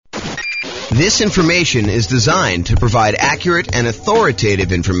This information is designed to provide accurate and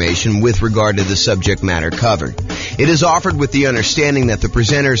authoritative information with regard to the subject matter covered. It is offered with the understanding that the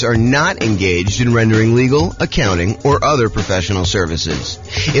presenters are not engaged in rendering legal, accounting, or other professional services.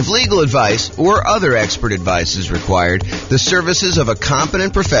 If legal advice or other expert advice is required, the services of a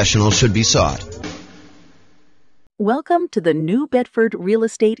competent professional should be sought. Welcome to the New Bedford Real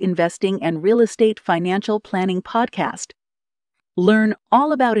Estate Investing and Real Estate Financial Planning Podcast. Learn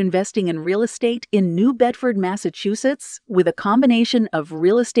all about investing in real estate in New Bedford, Massachusetts, with a combination of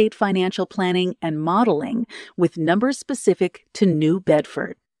real estate financial planning and modeling with numbers specific to New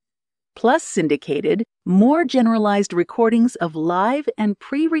Bedford. Plus syndicated, more generalized recordings of live and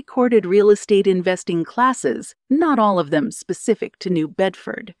pre-recorded real estate investing classes, not all of them specific to New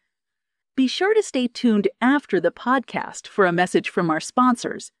Bedford. Be sure to stay tuned after the podcast for a message from our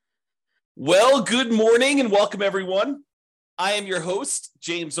sponsors. Well, good morning and welcome everyone. I am your host,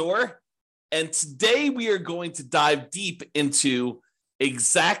 James Orr, and today we are going to dive deep into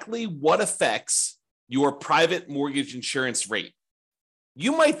exactly what affects your private mortgage insurance rate.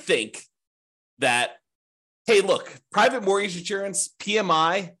 You might think that, hey, look, private mortgage insurance,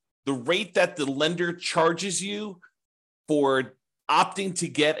 PMI, the rate that the lender charges you for opting to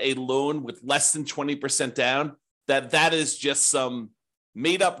get a loan with less than 20% down, that is just some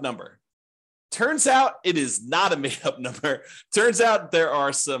made-up number. Turns out it is not a made-up number. Turns out there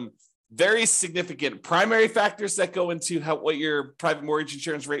are some very significant primary factors that go into what your private mortgage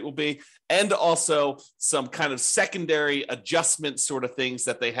insurance rate will be, and also some kind of secondary adjustment sort of things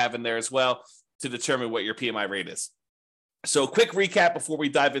that they have in there as well to determine what your PMI rate is. So quick recap before we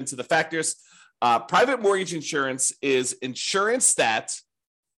dive into the factors. Private mortgage insurance is insurance that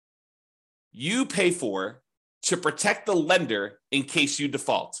you pay for to protect the lender in case you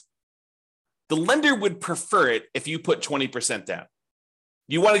default. The lender would prefer it if you put 20% down.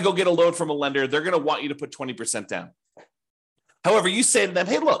 You want to go get a loan from a lender, they're going to want you to put 20% down. However, you say to them,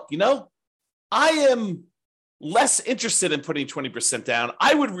 hey, look, I am less interested in putting 20% down.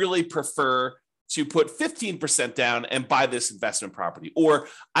 I would really prefer to put 15% down and buy this investment property. Or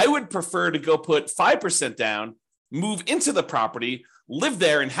I would prefer to go put 5% down, move into the property, live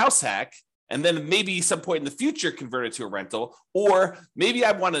there and house hack, and then maybe some point in the future convert it to a rental. Or maybe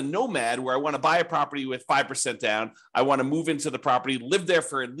I want a nomad where I want to buy a property with 5% down. I want to move into the property, live there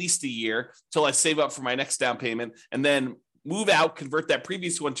for at least a year till I save up for my next down payment, and then move out, convert that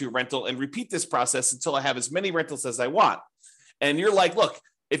previous one to a rental, and repeat this process until I have as many rentals as I want. And you're like, look,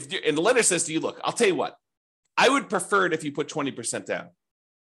 and the lender says to you, look, I'll tell you what, I would prefer it if you put 20% down.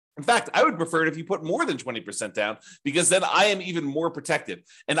 In fact, I would prefer it if you put more than 20% down, because then I am even more protected.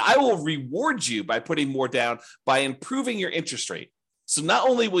 And I will reward you by putting more down by improving your interest rate. So not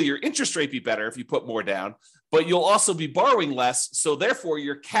only will your interest rate be better if you put more down, but you'll also be borrowing less. So therefore,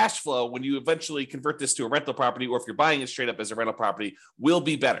 your cash flow, when you eventually convert this to a rental property, or if you're buying it straight up as a rental property, will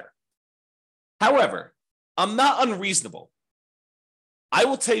be better. However, I'm not unreasonable. I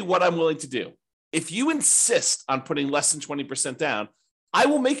will tell you what I'm willing to do. If you insist on putting less than 20% down, I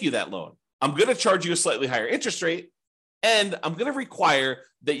will make you that loan. I'm going to charge you a slightly higher interest rate, and I'm going to require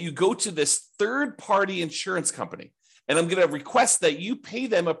that you go to this third-party insurance company, and I'm going to request that you pay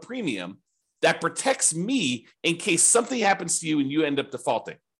them a premium that protects me in case something happens to you and you end up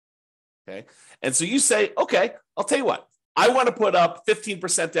defaulting. Okay? And so you say, okay, I'll tell you what. I want to put up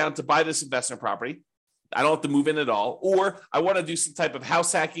 15% down to buy this investment property. I don't have to move in at all. Or I want to do some type of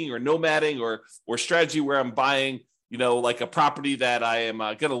house hacking or nomading or strategy where I'm buying like a property that I am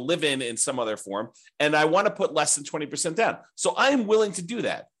going to live in some other form, and I want to put less than 20% down. So I am willing to do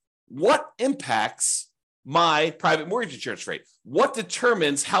that. What impacts my private mortgage insurance rate? What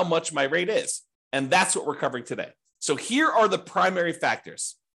determines how much my rate is? And that's what we're covering today. So here are the primary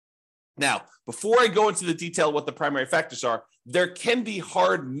factors. Now, before I go into the detail of what the primary factors are, there can be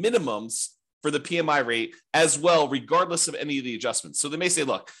hard minimums for the PMI rate as well, regardless of any of the adjustments. So they may say,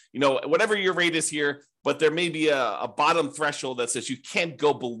 look, whatever your rate is here, but there may be a bottom threshold that says you can't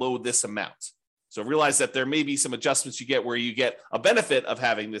go below this amount. So realize that there may be some adjustments you get where you get a benefit of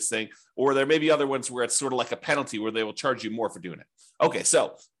having this thing, or there may be other ones where it's sort of like a penalty where they will charge you more for doing it. Okay,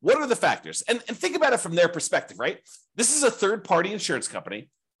 so what are the factors? And think about it from their perspective, right? This is a third-party insurance company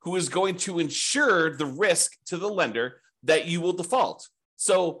who is going to insure the risk to the lender that you will default.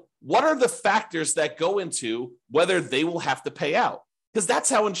 So what are the factors that go into whether they will have to pay out? Because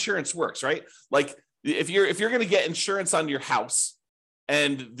that's how insurance works, right? Like if you're going to get insurance on your house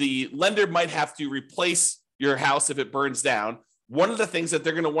and the lender might have to replace your house if it burns down, one of the things that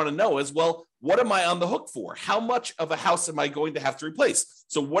they're going to want to know is, well, what am I on the hook for? How much of a house am I going to have to replace?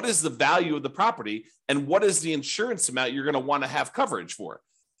 So what is the value of the property and what is the insurance amount you're going to want to have coverage for?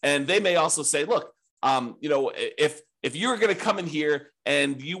 And they may also say, look, if you're going to come in here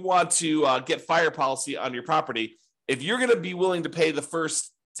and you want to get fire policy on your property, if you're going to be willing to pay the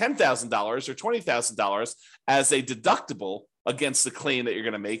first $10,000 or $20,000 as a deductible against the claim that you're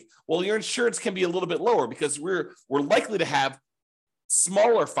going to make, well, your insurance can be a little bit lower because we're likely to have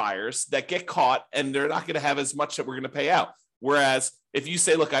smaller fires that get caught and they're not going to have as much that we're going to pay out. Whereas if you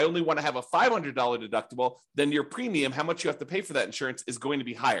say, look, I only want to have a $500 deductible, then your premium, how much you have to pay for that insurance, is going to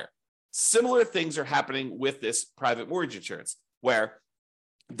be higher. Similar things are happening with this private mortgage insurance, where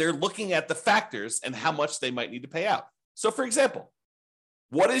they're looking at the factors and how much they might need to pay out. So for example,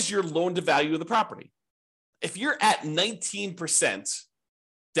 what is your loan to value of the property? If you're at 19%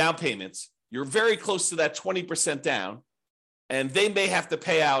 down payments, you're very close to that 20% down, and they may have to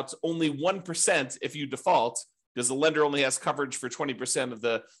pay out only 1% if you default, because the lender only has coverage for 20% of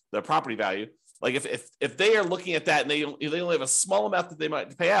the property value. Like if they are looking at that and they only have a small amount that they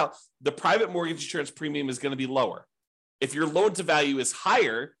might pay out, the private mortgage insurance premium is going to be lower. If your loan to value is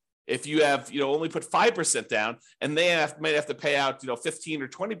higher, if you have only put 5% down and they might have to pay out 15 or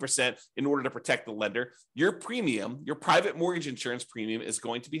 20% in order to protect the lender, your premium, your private mortgage insurance premium, is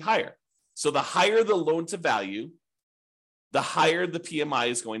going to be higher. So the higher the loan to value, the higher the PMI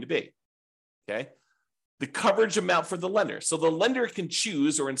is going to be. Okay. The coverage amount for the lender. So the lender can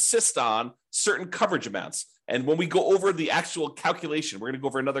choose or insist on certain coverage amounts. And when we go over the actual calculation, we're going to go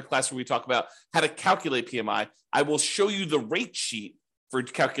over another class where we talk about how to calculate PMI. I will show you the rate sheet for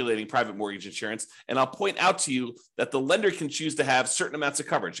calculating private mortgage insurance. And I'll point out to you that the lender can choose to have certain amounts of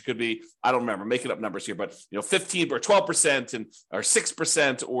coverage. It could be, I don't remember, making up numbers here, but 15 or 12% or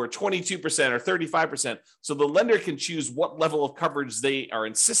 6% or 22% or 35%. So the lender can choose what level of coverage they are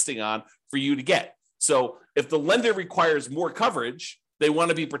insisting on for you to get. So if the lender requires more coverage, they want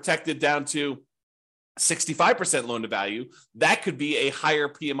to be protected down to 65% loan to value, that could be a higher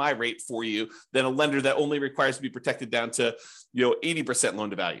PMI rate for you than a lender that only requires to be protected down to 80%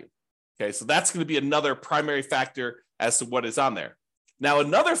 loan to value. Okay, so that's going to be another primary factor as to what is on there. Now,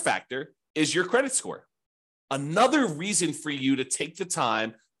 another factor is your credit score. Another reason for you to take the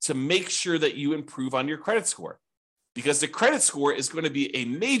time to make sure that you improve on your credit score, because the credit score is going to be a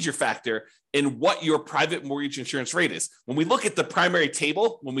major factor in what your private mortgage insurance rate is. When we look at the primary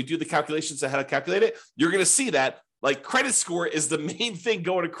table, when we do the calculations on how to calculate it, you're going to see that like credit score is the main thing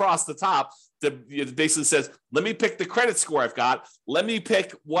going across the top that basically says, let me pick the credit score I've got. Let me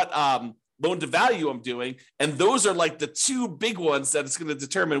pick what loan to value I'm doing. And those are like the two big ones that it's going to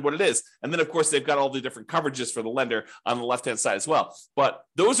determine what it is. And then of course they've got all the different coverages for the lender on the left-hand side as well. But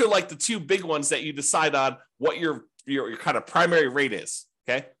those are like the two big ones that you decide on what your kind of primary rate is.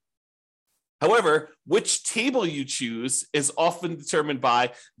 Okay. However, which table you choose is often determined by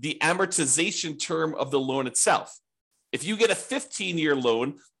the amortization term of the loan itself. If you get a 15-year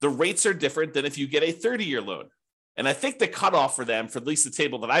loan, the rates are different than if you get a 30-year loan. And I think the cutoff for them, for at least the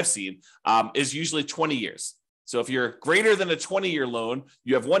table that I've seen, is usually 20 years. So if you're greater than a 20-year loan,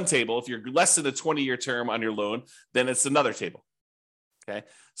 you have one table. If you're less than a 20-year term on your loan, then it's another table. Okay.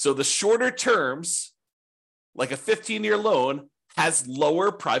 So the shorter terms, like a 15-year loan, has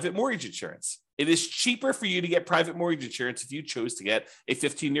lower private mortgage insurance. It is cheaper for you to get private mortgage insurance if you chose to get a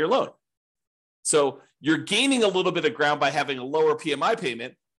 15-year loan. So you're gaining a little bit of ground by having a lower PMI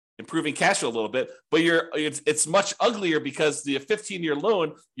payment, improving cash flow a little bit, but it's much uglier because the 15-year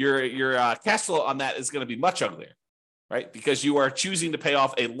loan, your cash flow on that is going to be much uglier, right? Because you are choosing to pay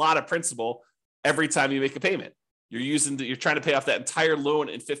off a lot of principal every time you make a payment. You're trying to pay off that entire loan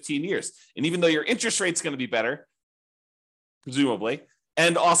in 15 years. And even though your interest rate's going to be better, presumably,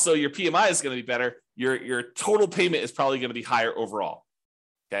 and also your PMI is going to be better, your total payment is probably going to be higher overall.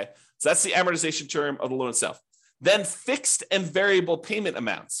 Okay. So that's the amortization term of the loan itself. Then fixed and variable payment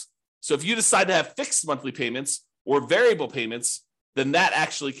amounts. So if you decide to have fixed monthly payments or variable payments, then that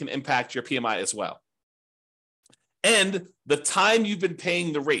actually can impact your PMI as well. And the time you've been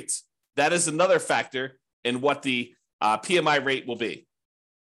paying the rates, that is another factor in what the PMI rate will be.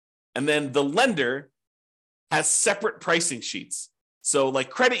 And then the lender has separate pricing sheets. So like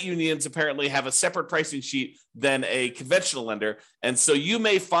credit unions apparently have a separate pricing sheet than a conventional lender. And so you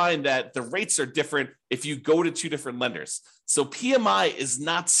may find that the rates are different if you go to two different lenders. So PMI is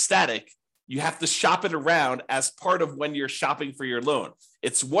not static. You have to shop it around as part of when you're shopping for your loan.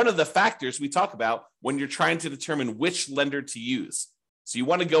 It's one of the factors we talk about when you're trying to determine which lender to use. So you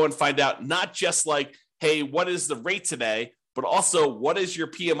want to go and find out not just like, hey, what is the rate today, but also what is your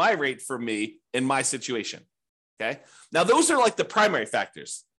PMI rate for me in my situation? Okay. Now, those are like the primary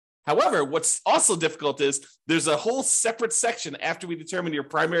factors. However, what's also difficult is there's a whole separate section after we determine your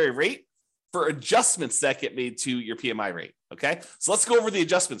primary rate for adjustments that get made to your PMI rate. Okay, so let's go over the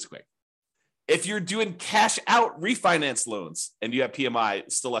adjustments quick. If you're doing cash out refinance loans and you have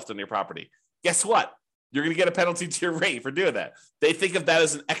PMI still left on your property, guess what? You're going to get a penalty to your rate for doing that. They think of that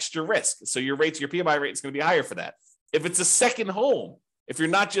as an extra risk. So your PMI rate is going to be higher for that. If it's a second home, if you're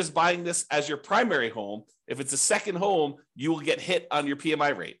not just buying this as your primary home, if it's a second home, you will get hit on your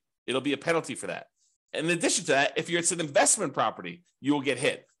PMI rate. It'll be a penalty for that. And in addition to that, if it's an investment property, you will get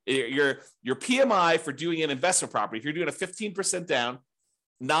hit. Your PMI for doing an investment property, if you're doing a 15% down,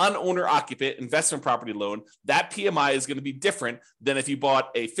 non-owner occupant investment property loan, that PMI is going to be different than if you bought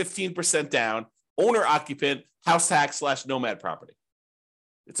a 15% down owner occupant house hack / nomad property.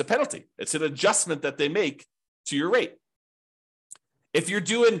 It's a penalty. It's an adjustment that they make to your rate. If you're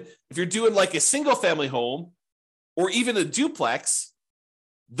doing like a single family home or even a duplex,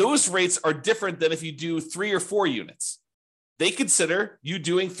 those rates are different than if you do 3 or 4 units. They consider you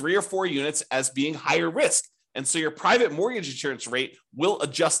doing 3 or 4 units as being higher risk. And so your private mortgage insurance rate will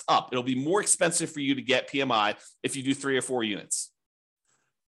adjust up. It'll be more expensive for you to get PMI if you do 3 or 4 units.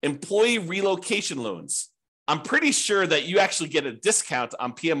 Employee relocation loans. I'm pretty sure that you actually get a discount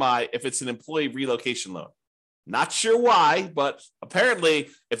on PMI if it's an employee relocation loan. Not sure why, but apparently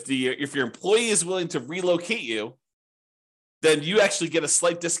if your employee is willing to relocate you, then you actually get a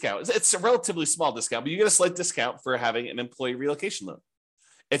slight discount. It's a relatively small discount, but you get a slight discount for having an employee relocation loan.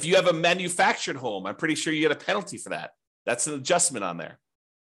 If you have a manufactured home, I'm pretty sure you get a penalty for that. That's an adjustment on there.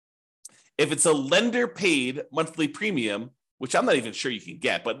 If it's a lender paid monthly premium, which I'm not even sure you can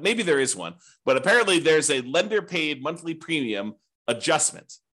get, but maybe there is one. But apparently there's a lender paid monthly premium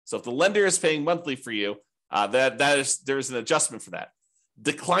adjustment. So if the lender is paying monthly for you, there's an adjustment for that.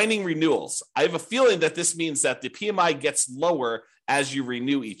 Declining renewals. I have a feeling that this means that the PMI gets lower as you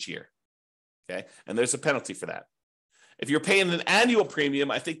renew each year. Okay, and there's a penalty for that. If you're paying an annual premium,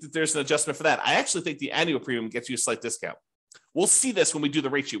 I think that there's an adjustment for that. I actually think the annual premium gets you a slight discount. We'll see this when we do the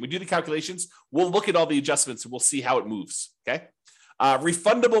rate sheet. We do the calculations. We'll look at all the adjustments and we'll see how it moves. Okay.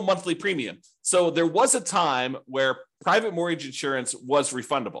 Refundable monthly premium. So there was a time where private mortgage insurance was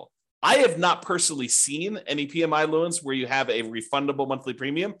refundable. I have not personally seen any PMI loans where you have a refundable monthly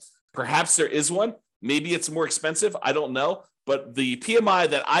premium. Perhaps there is one. Maybe it's more expensive. I don't know. But the PMI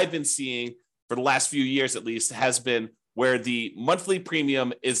that I've been seeing for the last few years, at least, has been where the monthly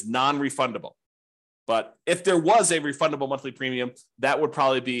premium is non-refundable. But if there was a refundable monthly premium, that would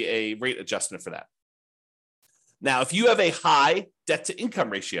probably be a rate adjustment for that. Now, if you have a high debt to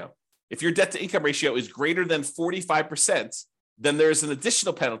income ratio, if your debt to income ratio is greater than 45%, then there's an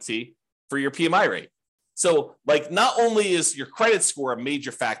additional penalty for your PMI rate. So like not only is your credit score a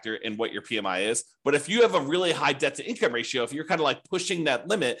major factor in what your PMI is, but if you have a really high debt to income ratio, if you're kind of like pushing that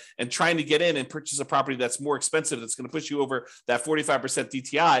limit and trying to get in and purchase a property that's more expensive, that's going to push you over that 45%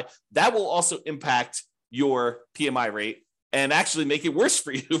 DTI, that will also impact your PMI rate and actually make it worse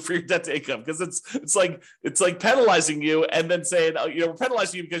for you for your debt to income, because it's like penalizing you and then saying, oh, we're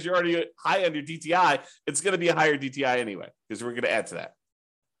penalizing you because you're already high on your DTI. It's going to be a higher DTI anyway, because we're going to add to that.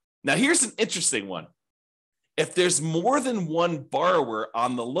 Now, here's an interesting one. If there's more than one borrower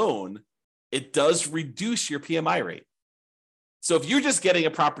on the loan, it does reduce your PMI rate. So if you're just getting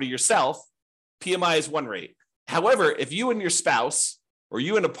a property yourself, PMI is one rate. However, if you and your spouse or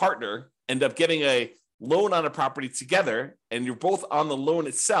you and a partner end up getting a loan on a property together and you're both on the loan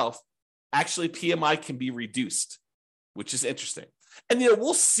itself, actually PMI can be reduced, which is interesting. And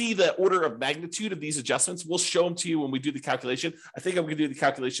we'll see the order of magnitude of these adjustments. We'll show them to you when we do the calculation. I think I'm going to do the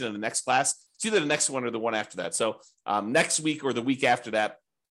calculation in the next class. It's either the next one or the one after that. So next week or the week after that.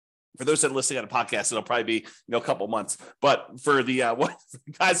 For those that are listening on a podcast, it'll probably be a couple months. But for the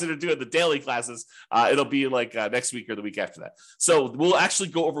guys that are doing the daily classes, it'll be like next week or the week after that. So we'll actually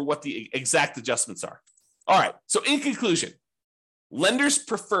go over what the exact adjustments are. All right. So in conclusion, lenders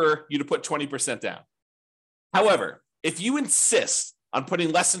prefer you to put 20% down. However, if you insist on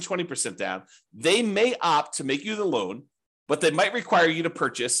putting less than 20% down, they may opt to make you the loan, but they might require you to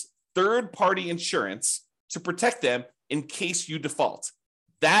purchase third-party insurance to protect them in case you default.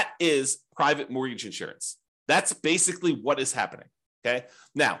 That is private mortgage insurance. That's basically what is happening, okay?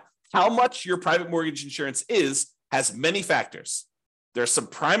 Now, how much your private mortgage insurance has many factors. There are some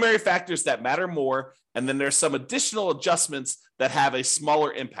primary factors that matter more, and then there's some additional adjustments that have a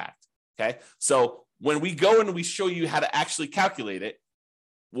smaller impact, okay? So when we go and we show you how to actually calculate it,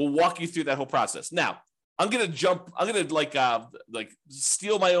 we'll walk you through that whole process. Now, I'm going to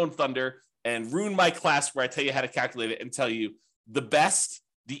steal my own thunder and ruin my class where I tell you how to calculate it and tell you the best,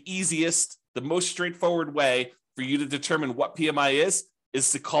 the easiest, the most straightforward way for you to determine what PMI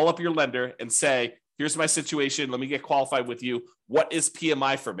is to call up your lender and say, here's my situation. Let me get qualified with you. What is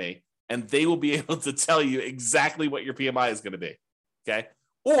PMI for me? and they will be able to tell you exactly what your PMI is going to be. Okay.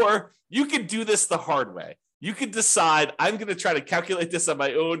 Or you can do this the hard way. You can decide, I'm going to try to calculate this on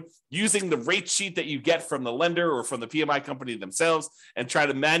my own using the rate sheet that you get from the lender or from the PMI company themselves, and try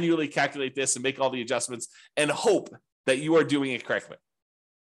to manually calculate this and make all the adjustments and hope that you are doing it correctly.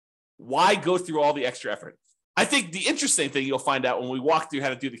 Why go through all the extra effort? I think the interesting thing you'll find out when we walk through how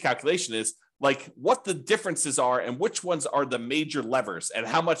to do the calculation is like what the differences are and which ones are the major levers and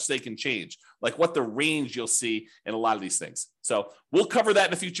how much they can change, like what the range you'll see in a lot of these things. So we'll cover that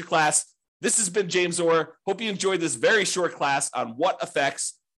in a future class. This has been James Orr. Hope you enjoyed this very short class on what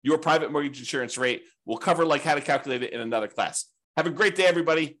affects your private mortgage insurance rate. We'll cover like how to calculate it in another class. Have a great day,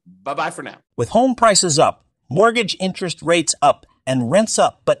 everybody. Bye-bye for now. With home prices up, mortgage interest rates up, and rents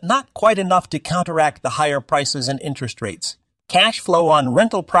up, but not quite enough to counteract the higher prices and interest rates, cash flow on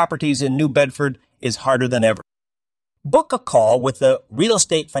rental properties in New Bedford is harder than ever. Book a call with the Real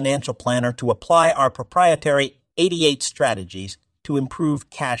Estate Financial Planner to apply our proprietary 88 strategies to improve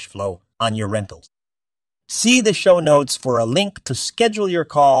cash flow on your rentals. See the show notes for a link to schedule your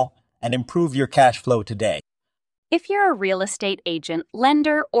call and improve your cash flow today. If you're a real estate agent,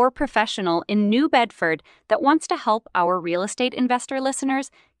 lender, or professional in New Bedford that wants to help our real estate investor listeners,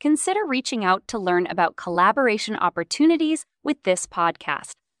 consider reaching out to learn about collaboration opportunities with this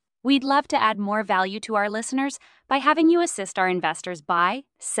podcast. We'd love to add more value to our listeners by having you assist our investors buy,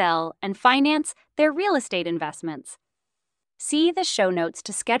 sell, and finance their real estate investments. See the show notes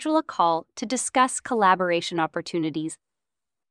to schedule a call to discuss collaboration opportunities.